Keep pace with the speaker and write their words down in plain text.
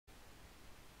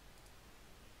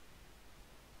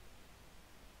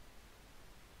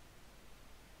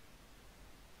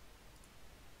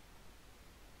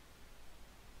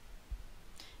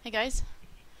Hey guys,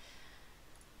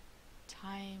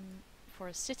 time for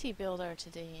a city builder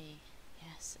today.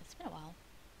 Yes, it's been a while.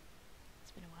 It's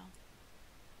been a while.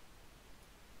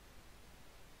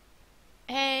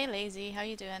 Hey, Lazy, how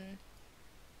you doing?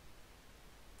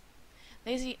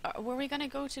 Lazy, were we gonna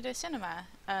go to the cinema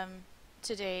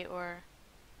today or?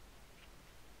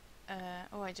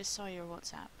 Oh, I just saw your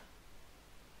WhatsApp.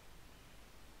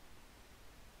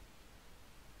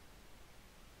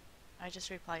 I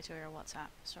just replied to your WhatsApp.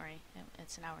 Sorry,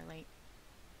 it's an hour late.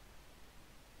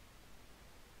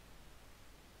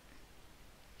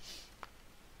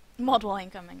 Mod wall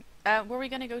incoming. Were we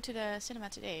gonna go to the cinema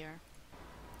today or?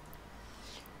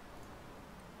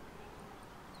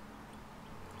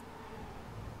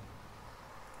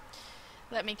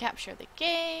 Let me capture the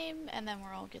game and then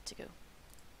we're all good to go.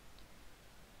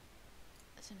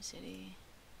 Simcity.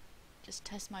 Just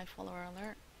test my follower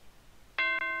alert.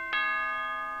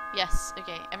 Yes,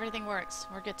 okay, everything works.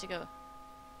 We're good to go.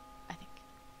 I think.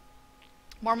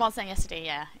 More mods than yesterday,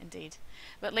 yeah, indeed.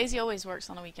 But Lazy always works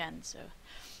on the weekend, so.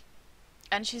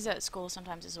 And she's at school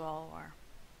sometimes as well, or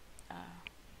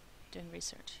doing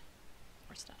research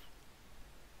or stuff.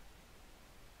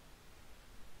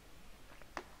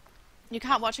 You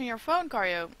can't watch on your phone,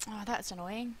 Cario. Oh, that's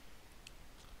annoying.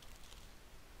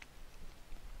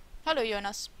 Hello,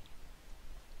 Jonas.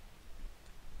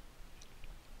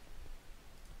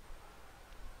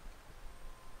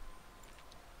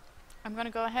 I'm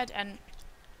gonna go ahead and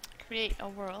create a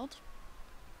world.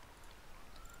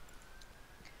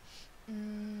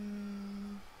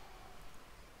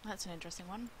 That's an interesting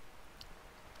one.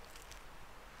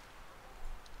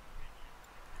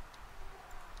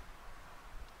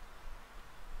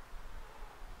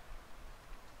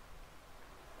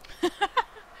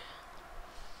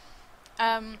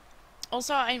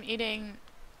 Also, I'm eating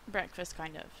breakfast,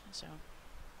 kind of, so.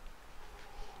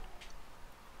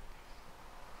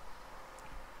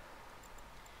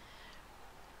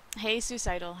 Hey,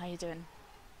 Suicidal, how you doing?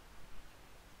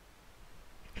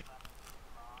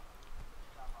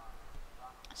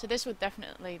 So this would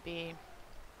definitely be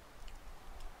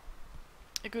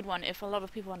a good one if a lot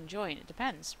of people want to join. It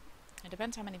depends. It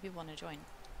depends how many people want to join.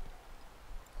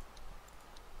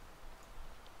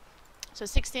 So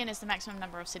 16 is the maximum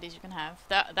number of cities you can have.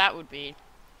 That would be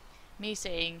me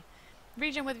saying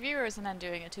region with viewers and then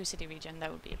doing a 2-city region.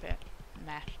 That would be a bit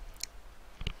meh.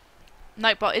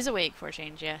 Nightbot is awake for a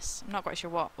change, yes. I'm not quite sure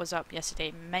what was up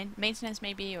yesterday. Maintenance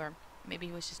maybe, or maybe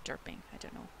he was just derping. I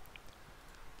don't know.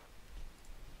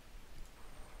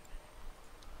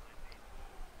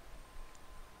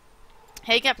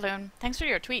 Hey Gaploon, thanks for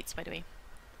your tweets, by the way.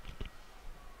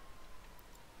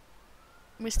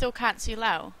 We still can't see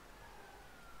Lau.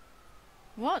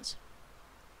 What?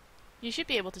 You should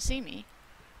be able to see me.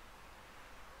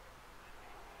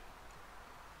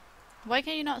 Why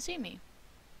can you not see me?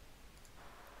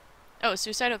 Oh,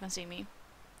 Suicidal can see me.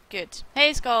 Good.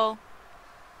 Hey Skull!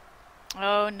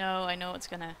 Oh no, I know it's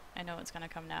gonna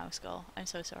come now, Skull. I'm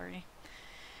so sorry.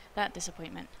 That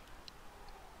disappointment.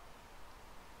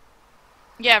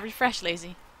 Yeah, refresh,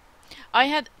 Lazy. I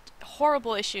had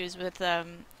horrible issues with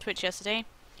Twitch yesterday.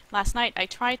 Last night I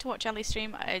tried to watch Ellie's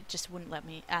stream, it just wouldn't let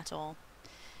me at all.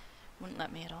 Wouldn't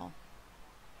let me at all.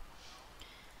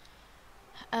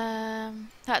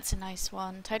 That's a nice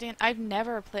one. Titan. I've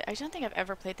never played. I don't think I've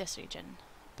ever played this region,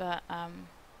 but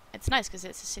it's nice because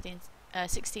it's a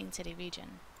 16 city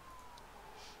region.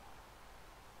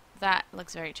 That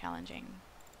looks very challenging.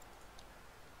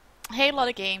 Hey, a lot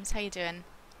of games. How you doing?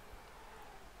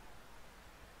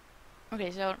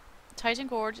 Okay, so Titan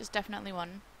Gorge is definitely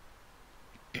one.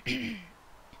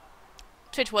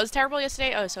 Twitch was terrible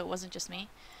yesterday. Oh, so it wasn't just me.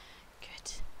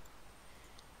 Good.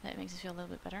 That makes me feel a little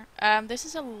bit better. This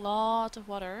is a lot of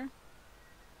water.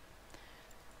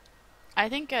 I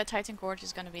think Titan Gorge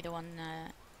is going to be the one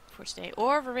for today.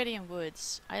 Or Viridian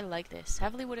Woods. I like this.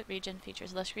 Heavily wooded region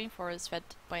features lush green forests fed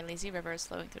by lazy rivers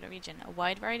flowing through the region. A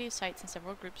wide variety of sites and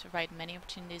several groups provide many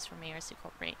opportunities for mayors to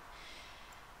cooperate.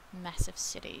 Massive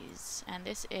cities. And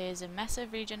this is a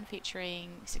massive region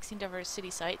featuring 16 diverse city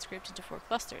sites grouped into 4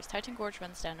 clusters. Titan Gorge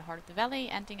runs down the heart of the valley,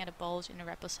 ending at a bulge in the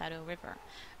Reposado River.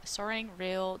 A soaring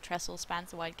rail trestle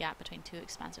spans the wide gap between 2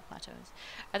 expansive plateaus.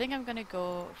 I think I'm gonna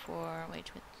go for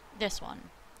this one,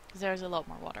 because there's a lot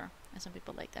more water, and some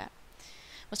people like that.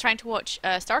 I was trying to watch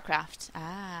StarCraft.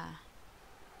 Ah.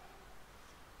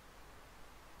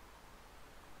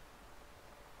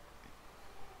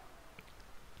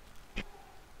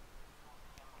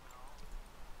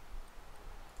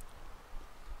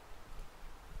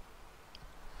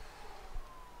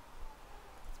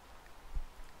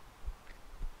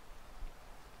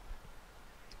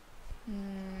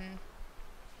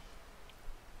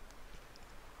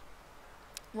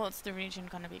 What's the region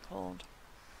gonna be called?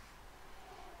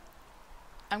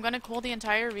 I'm gonna call the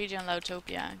entire region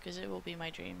Lautopia, because it will be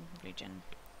my dream region.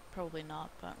 Probably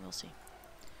not, but we'll see.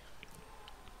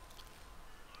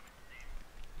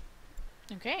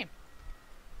 Okay.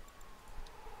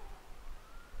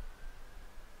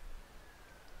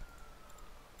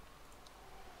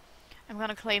 I'm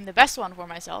gonna claim the best one for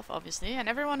myself, obviously, and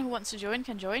everyone who wants to join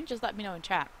can join, just let me know in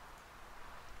chat.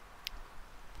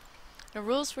 The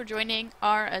rules for joining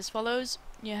are as follows.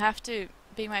 You have to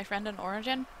be my friend on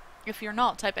Origin. If you're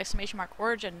not, type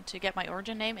 !origin to get my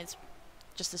Origin name. It's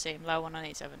just the same,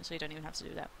 Lau1987, so you don't even have to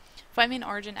do that. Find me in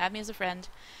Origin, add me as a friend.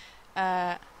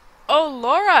 Oh,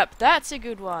 Lorup! That's a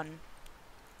good one!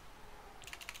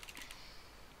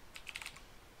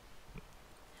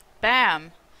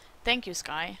 Bam! Thank you,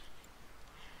 Sky.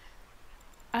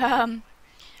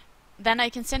 Then I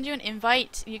can send you an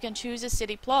invite. You can choose a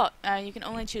city plot. You can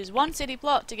only choose one city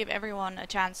plot to give everyone a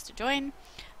chance to join.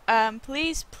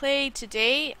 Please play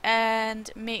today and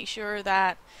make sure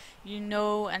that you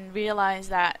know and realize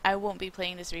that I won't be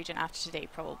playing this region after today,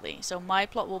 probably. So my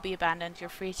plot will be abandoned. You're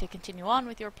free to continue on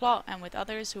with your plot and with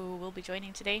others who will be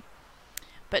joining today.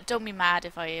 But don't be mad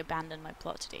if I abandon my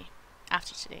plot today.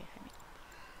 After today,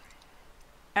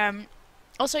 I mean.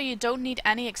 Also, you don't need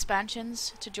any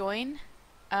expansions to join.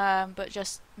 But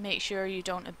just make sure you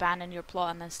don't abandon your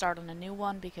plot and then start on a new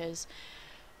one, because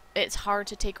it's hard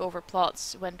to take over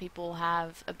plots when people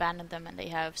have abandoned them and they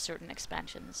have certain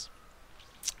expansions.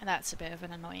 And that's a bit of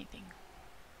an annoying thing.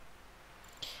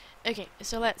 Okay,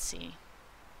 so let's see.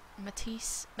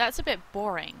 Matisse. That's a bit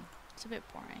boring. It's a bit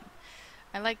boring.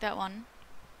 I like that one.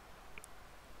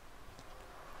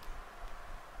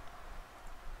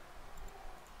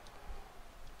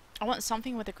 I want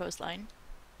something with a coastline.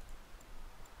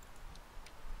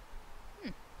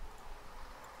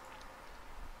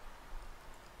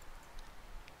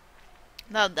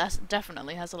 No, that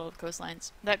definitely has a lot of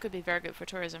coastlines. That could be very good for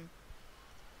tourism.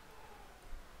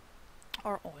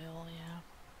 Or oil, yeah.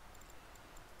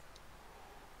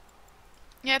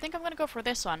 Yeah, I think I'm gonna go for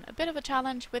this one. A bit of a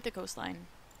challenge with the coastline.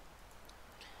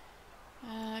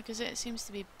 Because it seems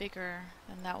to be bigger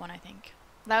than that one, I think.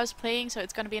 That was playing, so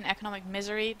it's gonna be an economic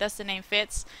misery. Thus the name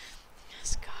fits.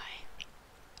 Sky.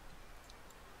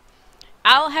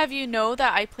 I'll have you know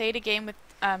that I played a game with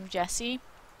Jesse.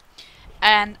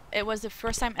 And it was the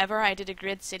first time ever I did a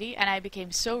grid city, and I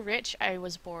became so rich I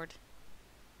was bored.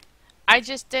 I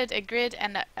just did a grid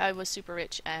and I was super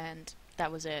rich, and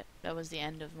that was it. That was the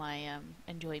end of my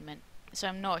enjoyment. So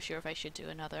I'm not sure if I should do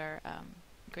another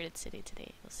gridded city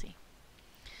today. We'll see.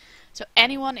 So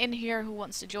anyone in here who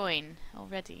wants to join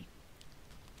already?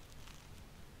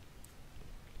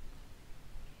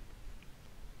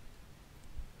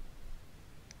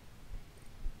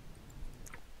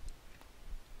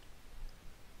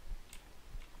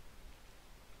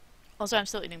 Also, I'm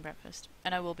still eating breakfast,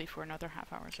 and I will be for another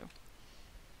half hour or so.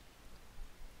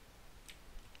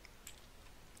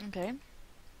 Okay.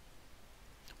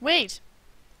 Wait!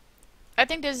 I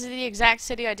think this is the exact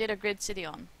city I did a grid city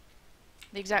on.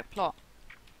 The exact plot.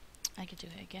 I could do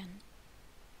it again.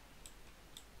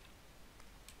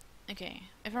 Okay,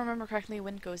 if I remember correctly,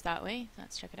 wind goes that way.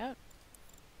 Let's check it out.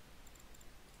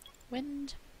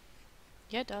 Wind.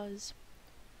 Yeah, it does.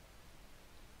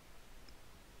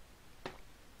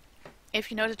 If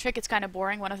you know the trick, it's kind of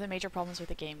boring. One of the major problems with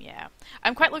the game, yeah.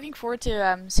 I'm quite looking forward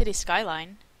to City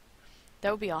Skyline.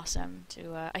 That would be awesome.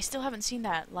 I still haven't seen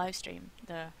that live stream.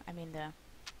 The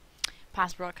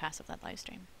past broadcast of that live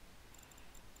stream.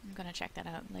 I'm gonna check that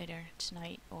out later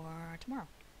tonight or tomorrow.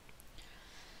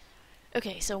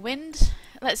 Okay, so wind.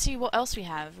 Let's see what else we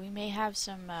have. We may have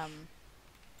some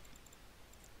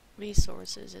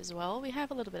resources as well. We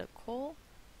have a little bit of coal.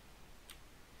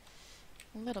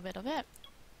 A little bit of it.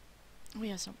 We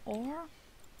have some ore.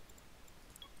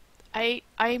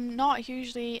 I'm not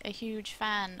usually a huge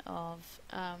fan of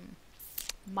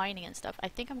mining and stuff. I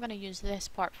think I'm gonna use this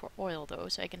part for oil though,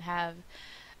 so I can have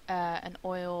an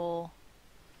oil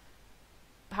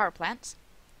power plant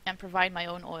and provide my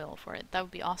own oil for it. That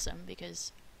would be awesome,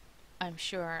 because I'm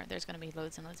sure there's gonna be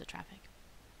loads and loads of traffic.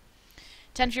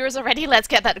 10 viewers already. Let's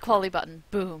get that quality button.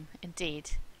 Boom.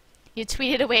 Indeed. You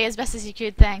tweeted away as best as you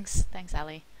could. Thanks. Thanks,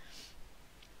 Ali.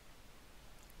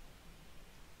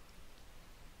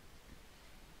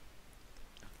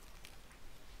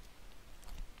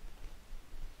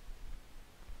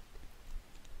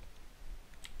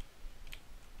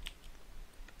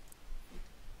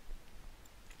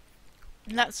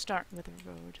 Let's start with a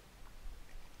road.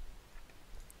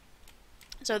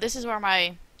 So this is where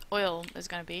my oil is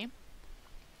going to be.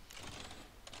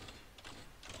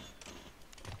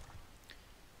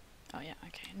 Oh yeah,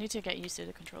 okay. I need to get used to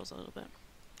the controls a little bit.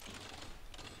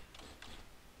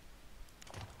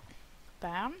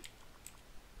 Bam.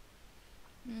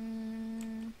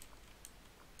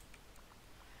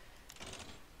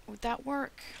 Would that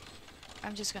work?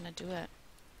 I'm just gonna do it.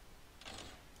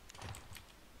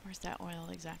 Where's that oil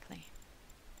exactly?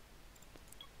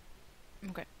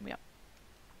 Okay, yep.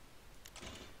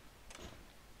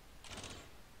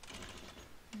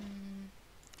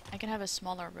 I can have a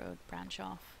smaller road branch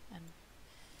off and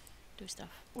do stuff.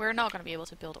 We're not gonna be able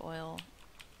to build oil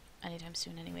anytime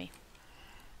soon anyway.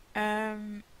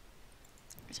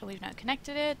 So we've now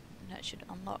connected it. That should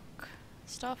unlock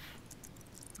stuff.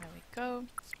 There we go.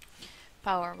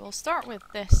 Power. We'll start with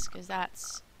this because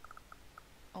that's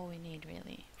all we need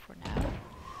really for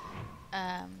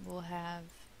now. We'll have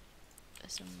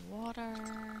some water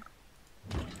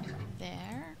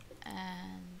there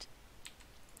and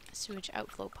sewage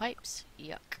outflow pipes.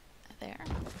 Yuck. There.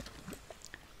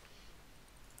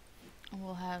 And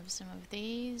we'll have some of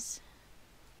these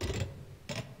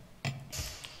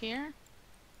here.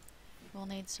 We'll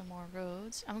need some more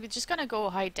roads. I'm just gonna go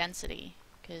high density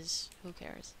because who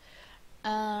cares?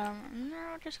 No,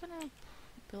 just gonna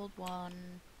build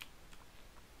one.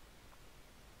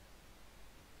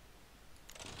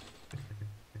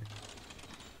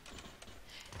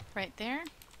 Right there.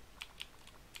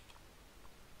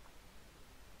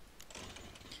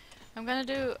 I'm gonna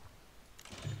do...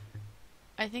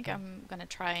 I think I'm gonna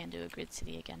try and do a grid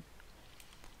city again.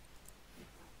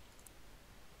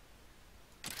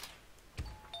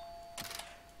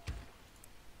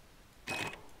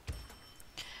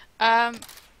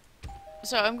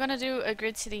 So I'm gonna do a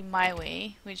grid city my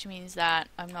way, which means that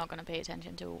I'm not gonna pay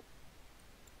attention to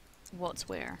what's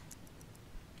where.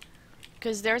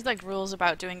 Because there's like rules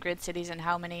about doing grid cities and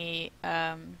how many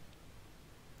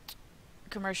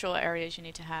commercial areas you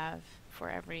need to have for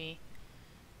every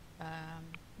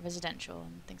residential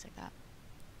and things like that.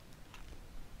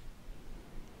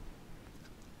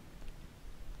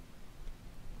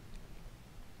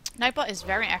 Nightbot is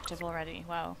very active already,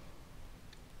 wow.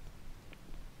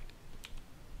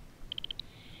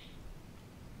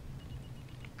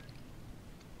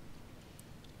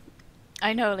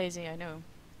 I know, Lazy, I know.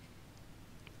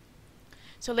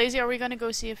 So, Lazy, are we gonna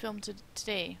go see a film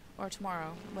today or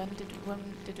tomorrow? When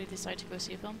did we decide to go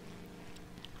see a film?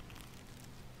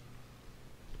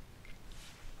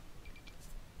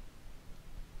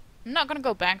 I'm not gonna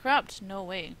go bankrupt. No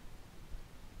way.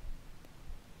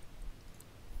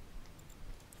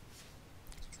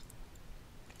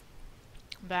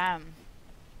 Bam.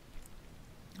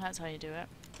 That's how you do it.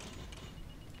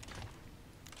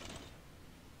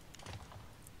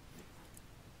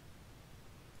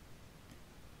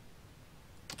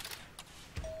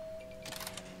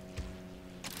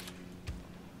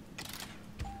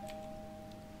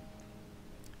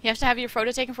 You have to have your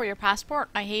photo taken for your passport?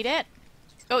 I hate it.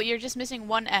 Oh, you're just missing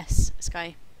one S,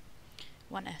 Sky.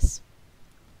 One S.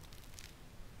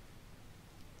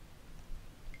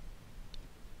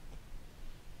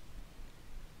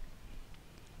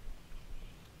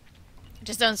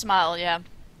 Just don't smile, yeah.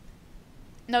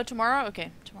 No, tomorrow?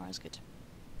 Okay, tomorrow's good.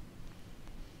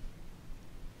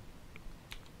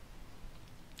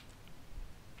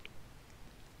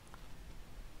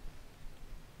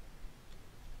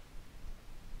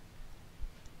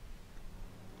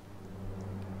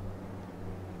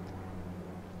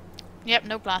 Yep,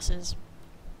 no glasses.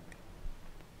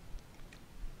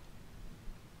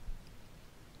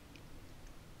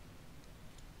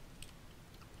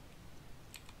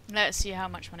 Let's see how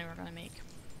much money we're gonna make.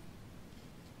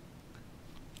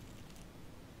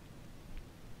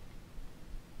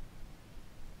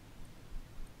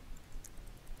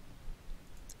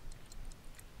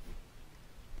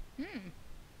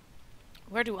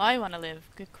 Where do I want to live?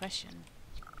 Good question.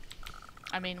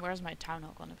 I mean, where's my town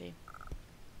hall gonna be?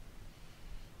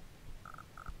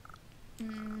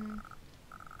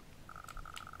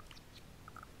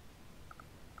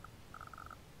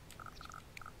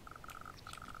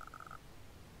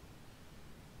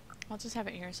 I'll just have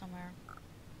it here somewhere.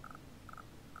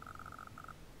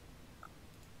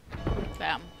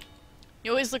 Bam.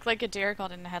 You always look like a deer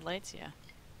caught in the headlights, yeah.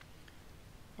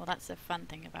 Well, that's the fun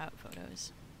thing about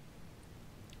photos.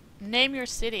 Name your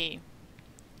city.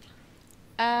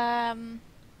 I'm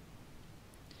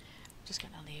just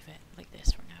gonna leave it like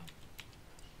this for now.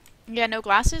 Yeah, no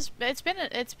glasses. It's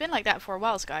been like that for a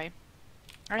while, Sky.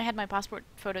 I already had my passport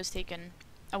photos taken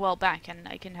a while back, and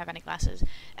I couldn't have any glasses.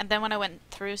 And then when I went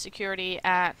through security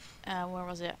at where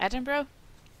was it? Edinburgh.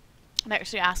 They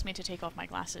actually asked me to take off my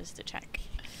glasses to check.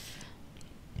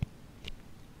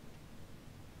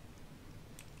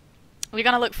 We're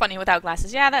gonna look funny without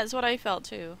glasses. Yeah, that's what I felt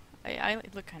too. I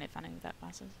look kind of funny without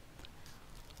glasses.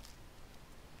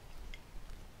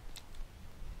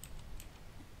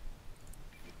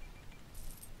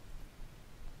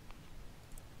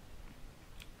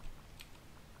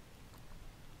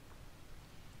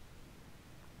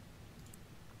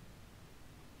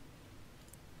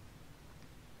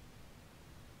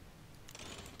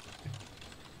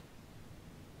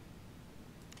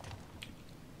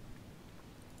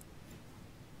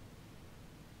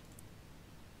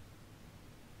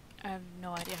 I have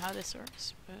no idea how this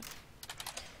works, but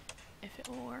if it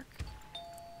will work.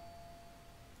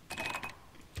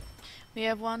 We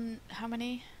have one, how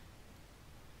many?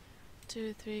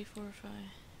 2, 3, 4, 5.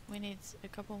 We need a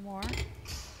couple more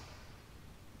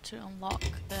to unlock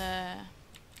the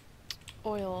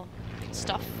oil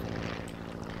stuff.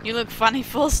 You look funny,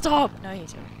 full stop! No, you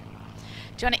don't.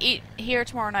 Do you want to eat here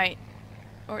tomorrow night?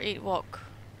 Or eat wok?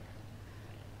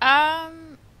 I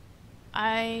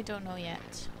don't know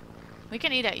yet. We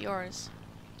can eat at yours.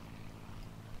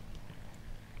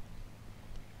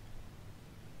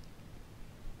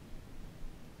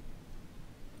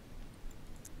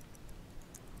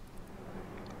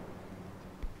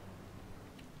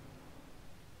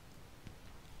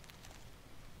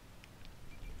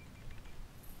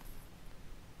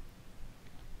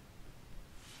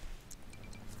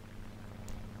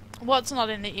 What's not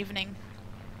in the evening?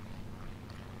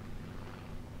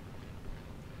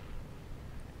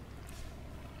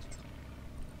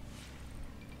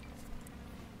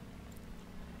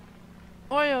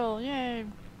 Oil, yay!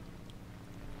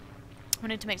 We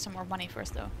need to make some more money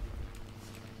first, though.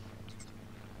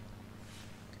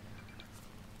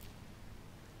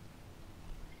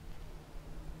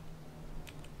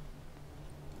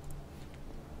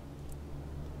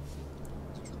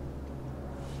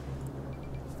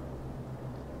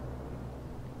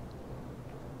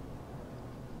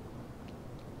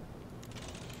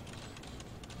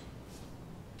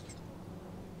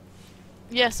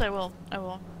 Yes, I will. I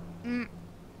will.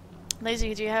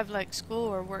 Lazy, do you have like school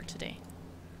or work today?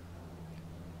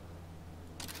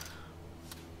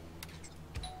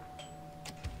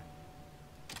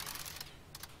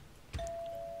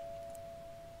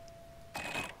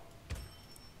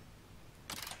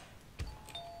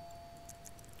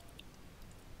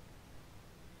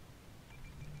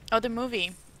 Oh, the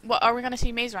movie. What, are we gonna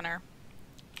see Maze Runner?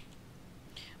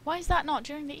 Why is that not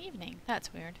during the evening?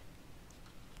 That's weird.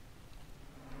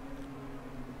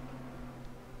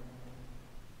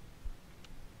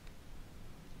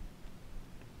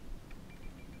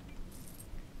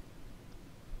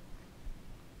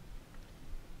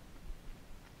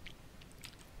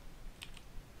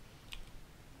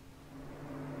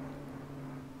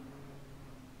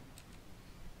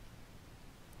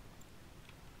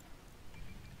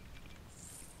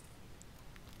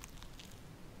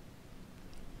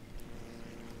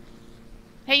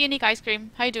 Hey, Unique Ice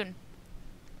Cream. How you doing?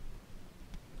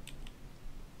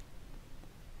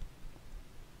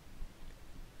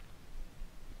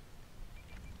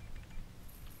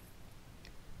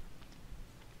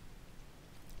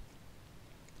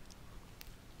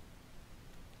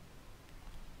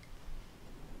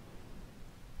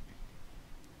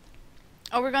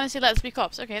 Oh, we're gonna see Let's Be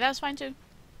Cops. Okay, that's fine too.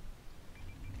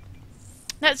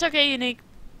 That's okay, Unique.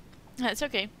 That's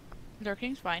okay.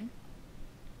 Lurking's fine.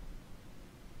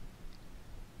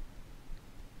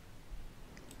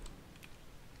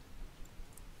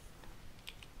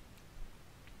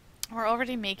 We're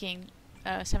already making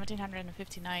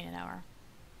 1759 an hour.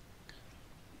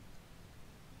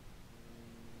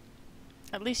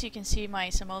 At least you can see my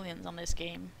simoleons on this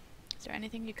game. Is there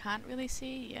anything you can't really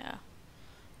see? Yeah.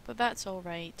 But that's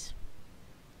alright.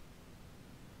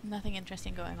 Nothing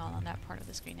interesting going on that part of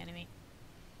the screen anyway.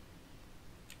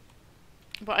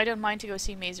 But I don't mind to go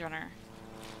see Maze Runner.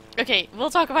 Okay, we'll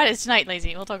talk about it tonight,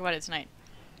 Lazy. We'll talk about it tonight.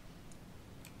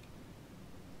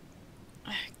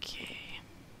 Okay.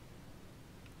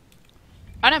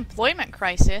 Unemployment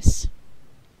crisis?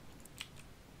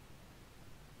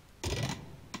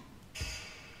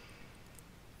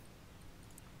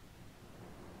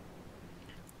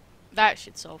 That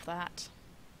should solve that.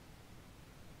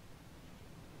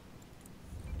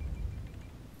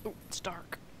 Oh, it's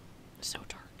dark. So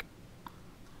dark.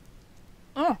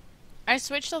 Oh! I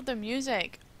switched off the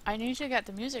music. I need to get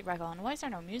the music back on. Why is there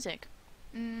no music?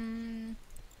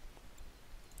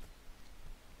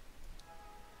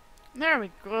 There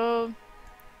we go.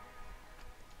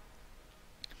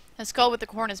 The skull with the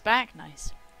corn is back.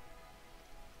 Nice.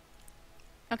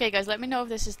 Okay, guys, let me know if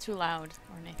this is too loud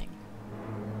or anything.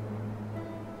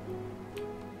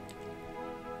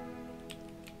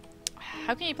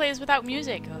 How can you play this without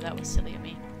music? Oh, that was silly of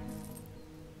me.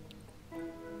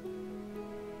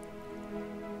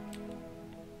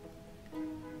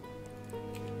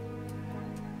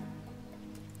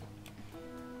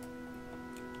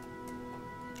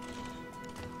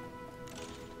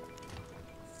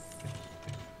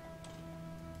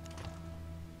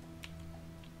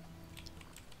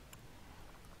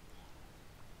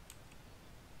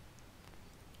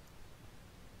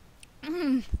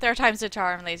 Third time's the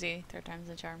charm, lazy. Third time's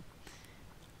the charm.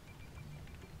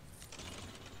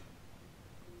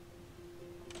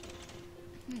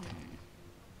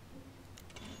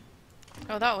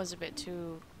 Oh, that was a bit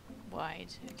too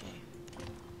wide. Okay.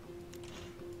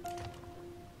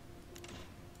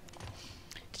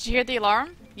 Did you hear the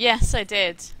alarm? Yes, I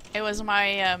did. It was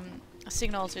my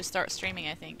signal to start streaming,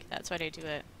 I think. That's why they do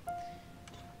it.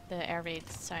 The air raid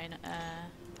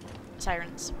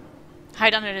sirens.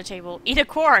 Hide under the table. Eat a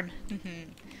corn!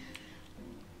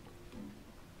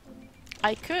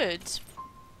 I could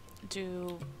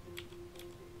do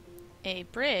a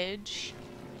bridge.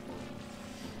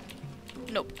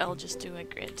 Nope, I'll just do a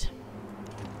grid.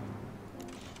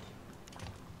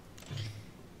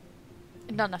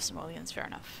 Not enough simoleons, fair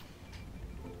enough.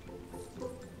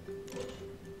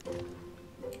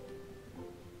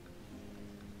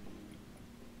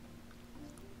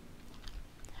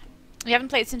 You haven't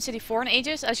played SimCity 4 in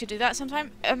ages? I should do that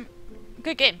sometime.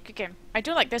 Good game, good game. I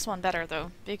do like this one better though,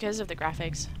 because of the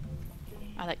graphics.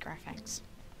 I like graphics.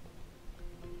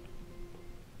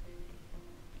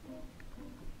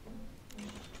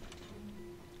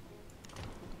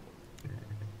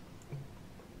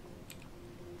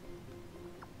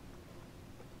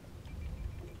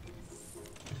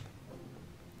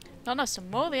 Not enough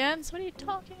simoleons? What are you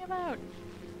talking about?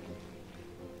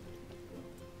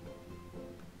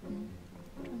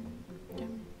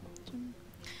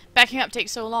 Backing up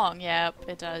takes so long. Yep,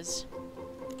 it does.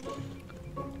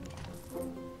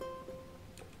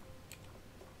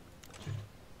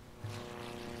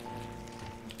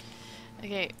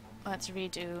 Okay, let's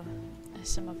redo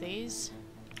some of these.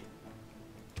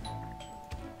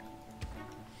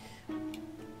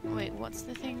 Wait, what's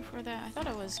the thing for that? I thought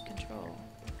it was control.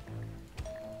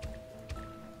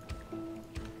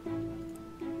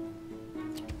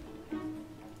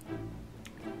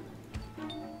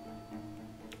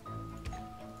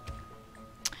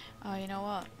 Oh, you know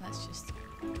what? Let's just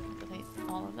delete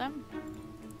all of them.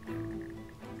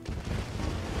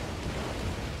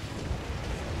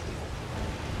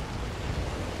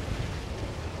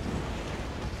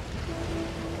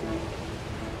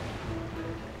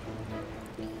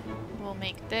 We'll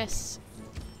make this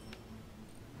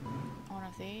one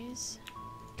of these.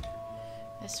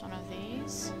 This one of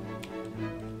these.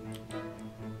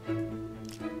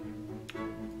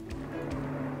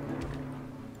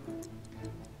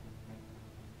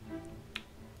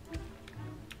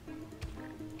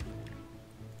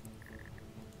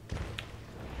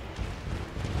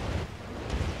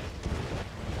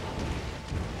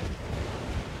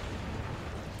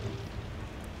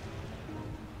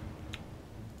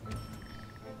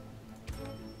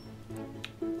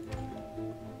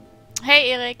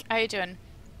 Hey Eric, how you doing?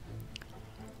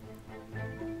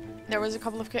 There was a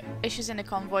couple of issues in the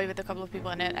convoy with a couple of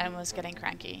people in it and was getting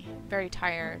cranky. Very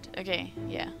tired. Okay,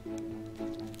 yeah.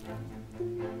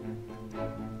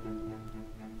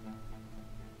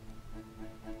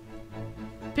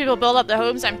 People build up their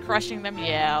homes, I'm crushing them,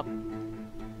 yeah.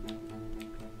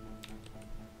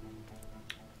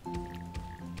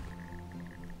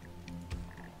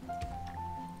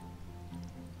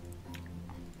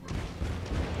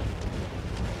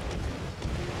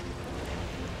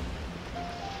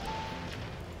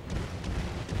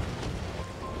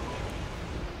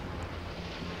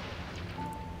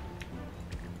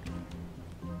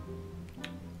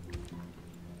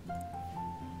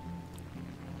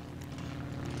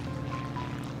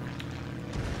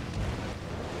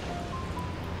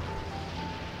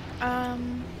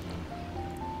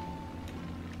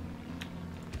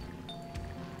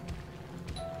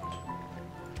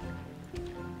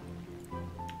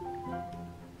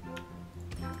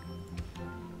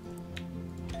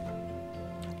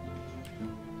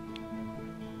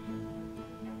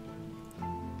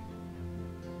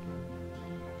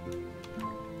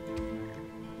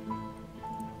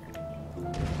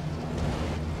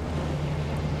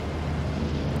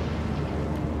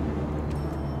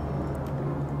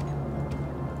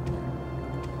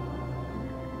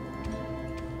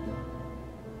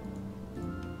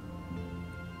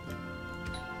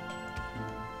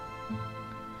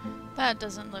 That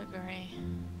doesn't look very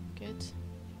good.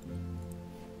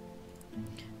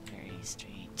 Very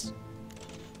straight.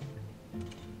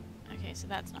 Okay, so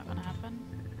that's not gonna happen.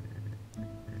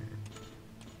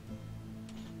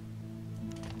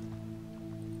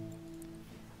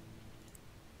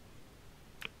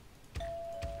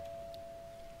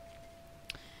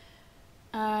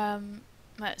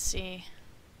 Let's see.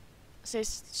 So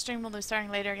stream will be starting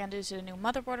later again due to the new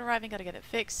motherboard arriving. Gotta get it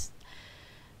fixed.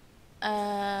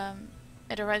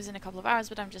 It arrives in a couple of hours,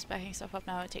 but I'm just backing stuff up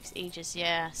now. It takes ages.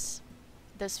 Yes.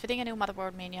 Does fitting a new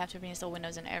motherboard mean you have to reinstall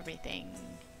Windows and everything?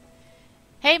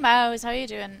 Hey Mouse, how you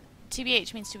doing?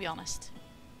 TBH means to be honest.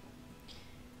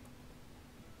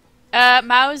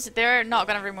 Mouse, they're not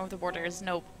gonna remove the borders,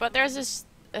 nope. But there's this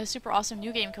super awesome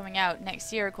new game coming out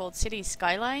next year called City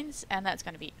Skylines, and that's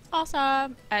gonna be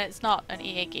awesome. And it's not an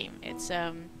EA game. It's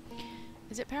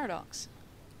is it Paradox?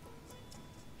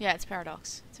 Yeah, it's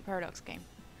Paradox. It's a Paradox game.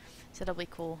 So that'll be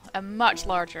cool. Much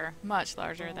larger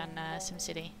than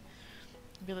SimCity.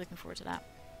 I'm really looking forward to that.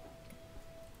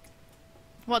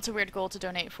 What's a weird goal to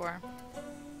donate for?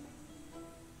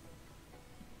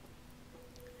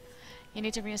 You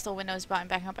need to reinstall Windows by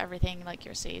backing up everything like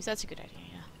your saves. That's a good idea,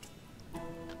 yeah.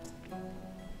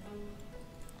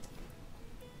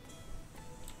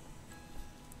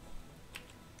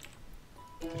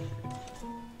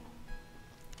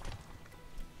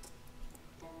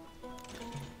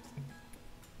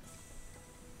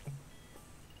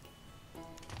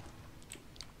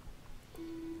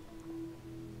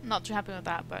 Not too happy with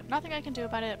that, but nothing I can do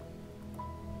about it.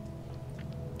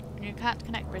 You can't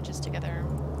connect bridges together.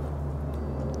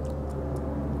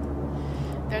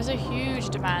 There's a huge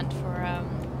demand for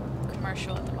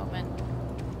commercial at the moment.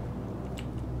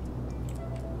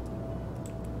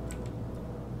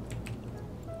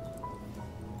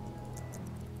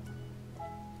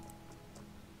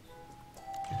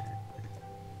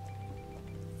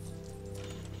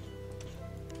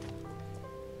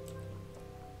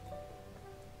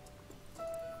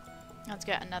 Let's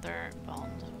get another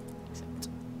bond. Except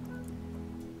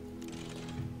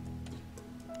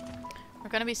we're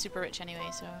gonna be super rich anyway,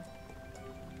 so.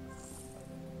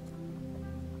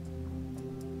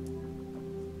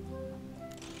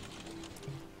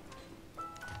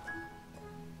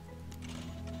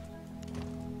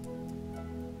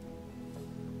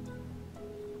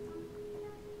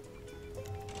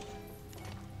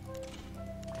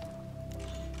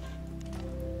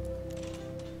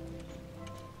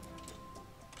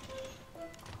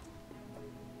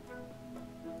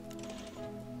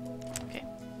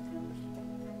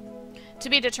 To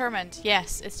be determined.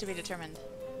 Yes, it's to be determined.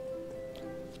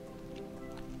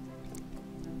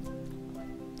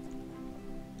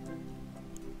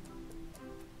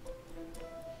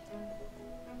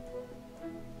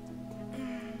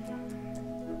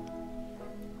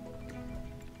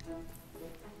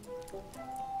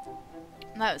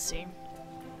 Let's see.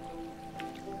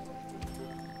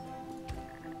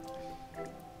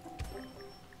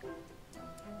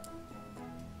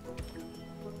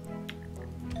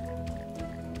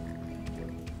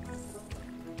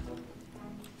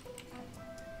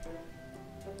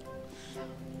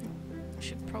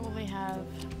 Should probably have.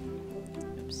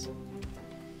 Oops.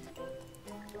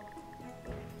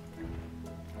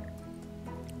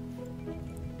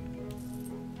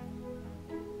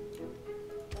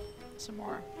 Some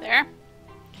more. There.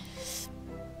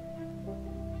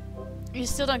 You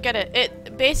still don't get it.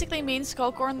 It basically means,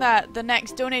 Skullcorn, that the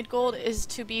next donate goal is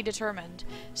to be determined.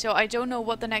 So I don't know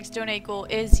what the next donate goal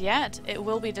is yet. It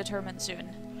will be determined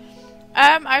soon.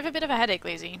 I have a bit of a headache,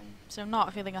 Lazy, so I'm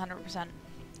not feeling 100%.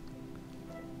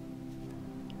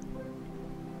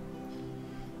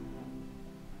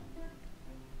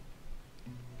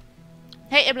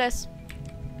 Hey Iblis!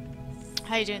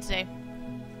 How you doing today?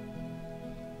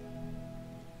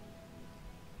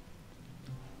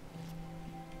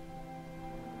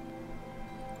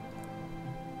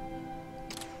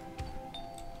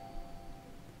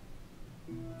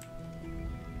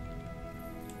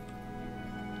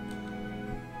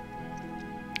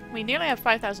 We nearly have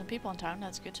 5,000 people in town,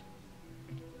 that's good.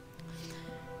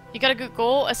 You got a good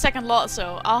goal? A second lot,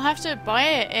 so I'll have to buy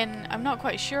it in. I'm not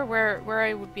quite sure where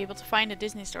I would be able to find a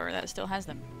Disney store that still has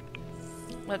them.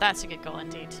 Well, that's a good goal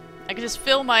indeed. I could just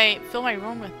fill my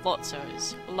room with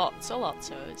Lotsos. Lots of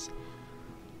Lotsos.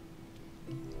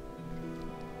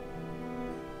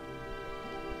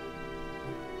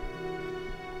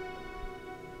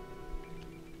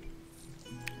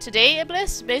 Today,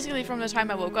 Iblis? Basically from the time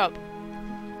I woke up.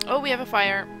 Oh, we have a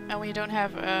fire, and we don't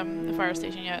have the fire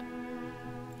station yet.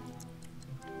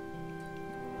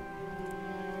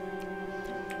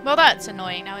 Well, that's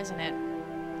annoying now, isn't it?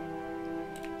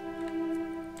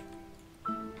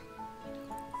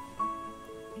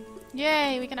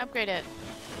 Yay, we can upgrade it.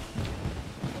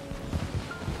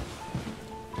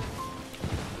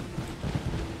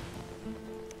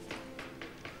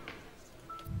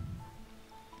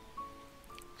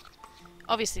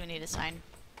 Obviously we need a sign.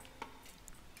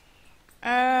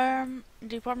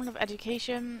 Department of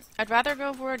Education. I'd rather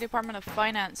go for Department of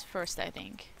Finance first, I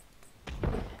think.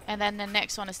 And then the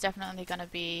next one is definitely gonna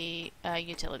be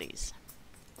utilities.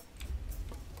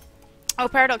 Oh,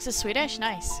 Paradox is Swedish?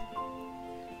 Nice.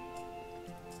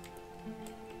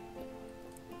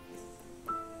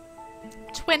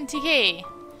 $20K!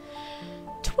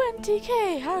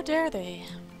 20K! How dare they?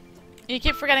 You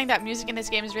keep forgetting that music in this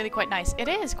game is really quite nice. It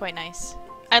is quite nice.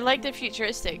 I like the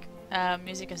futuristic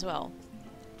music as well.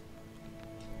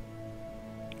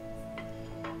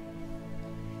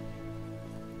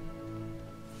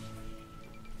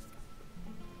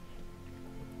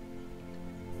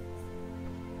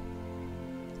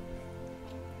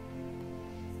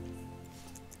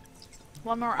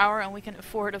 One more hour and we can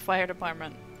afford a fire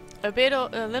department. A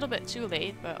little bit too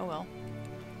late, but oh well.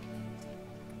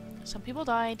 Some people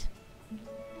died.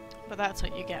 But that's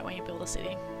what you get when you build a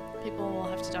city. People will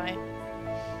have to die.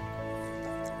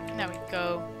 There we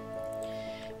go.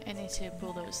 I need to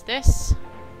bulldoze this.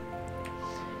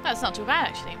 That's not too bad,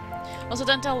 actually. Also,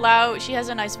 don't tell Lau, she has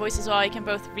a nice voice as well. I can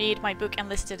both read my book and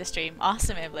listen to the stream.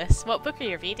 Awesome, Iblis. What book are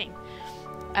you reading?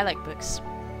 I like books.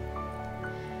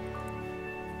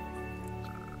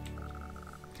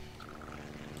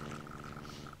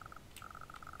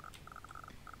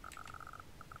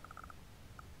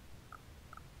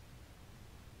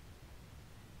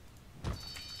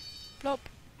 Plop.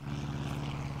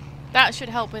 That should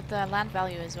help with the land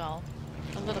value as well.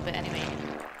 A little bit anyway.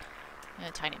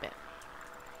 A tiny bit.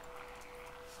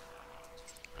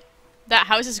 That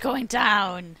house is going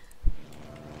down!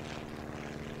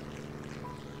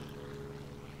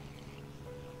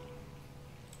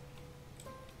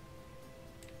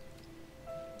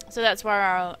 So that's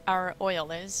where our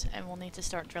oil is, and we'll need to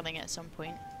start drilling it at some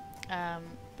point.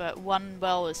 But one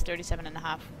well is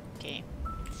 37.5K.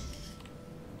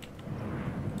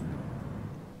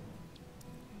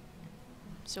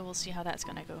 So we'll see how that's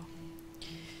gonna go.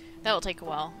 That will take a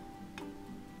while.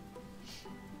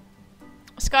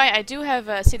 Sky, I do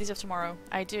have Cities of Tomorrow.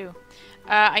 I do.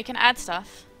 I can add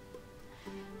stuff.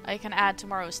 I can add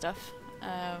tomorrow's stuff.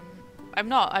 I've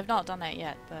not done that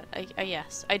yet, but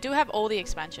yes, I do have all the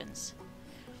expansions.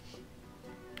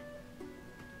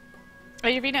 Are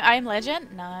you reading I Am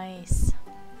Legend? Nice.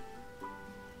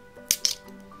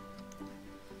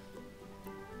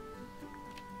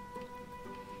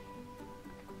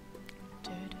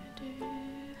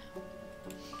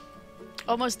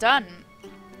 Almost done.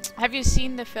 Have you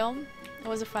seen the film? It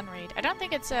was a fun read. I don't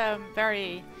think it's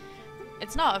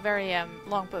it's not a very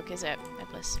long book, is it,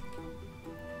 Iblis?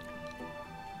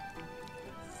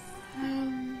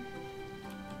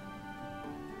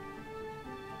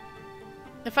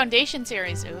 The Foundation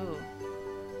series. Ooh.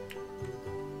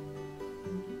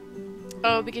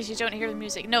 Oh, because you don't hear the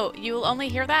music. No, you will only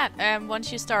hear that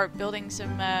once you start building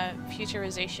some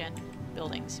futurization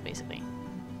buildings, basically.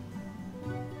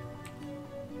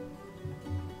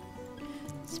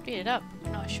 Speed it up.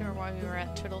 I'm not sure why we were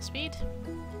at turtle speed.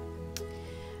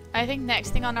 I think next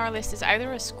thing on our list is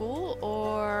either a school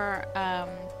or a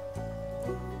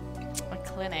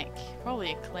clinic.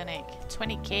 Probably a clinic.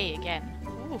 20K again.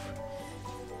 Oof.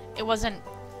 It was an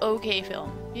okay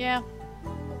film. Yeah.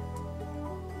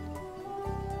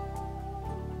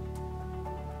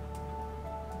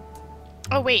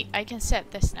 Oh wait, I can set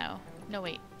this now. No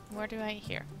wait, where do I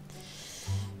here?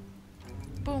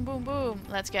 Boom, boom, boom.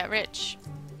 Let's get rich.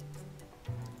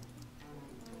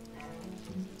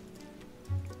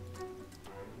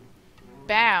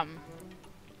 Bam.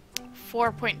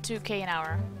 4.2K an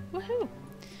hour. Woohoo.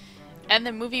 And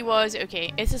the movie was,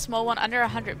 okay, it's a small one, under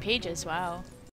 100 pages. Wow.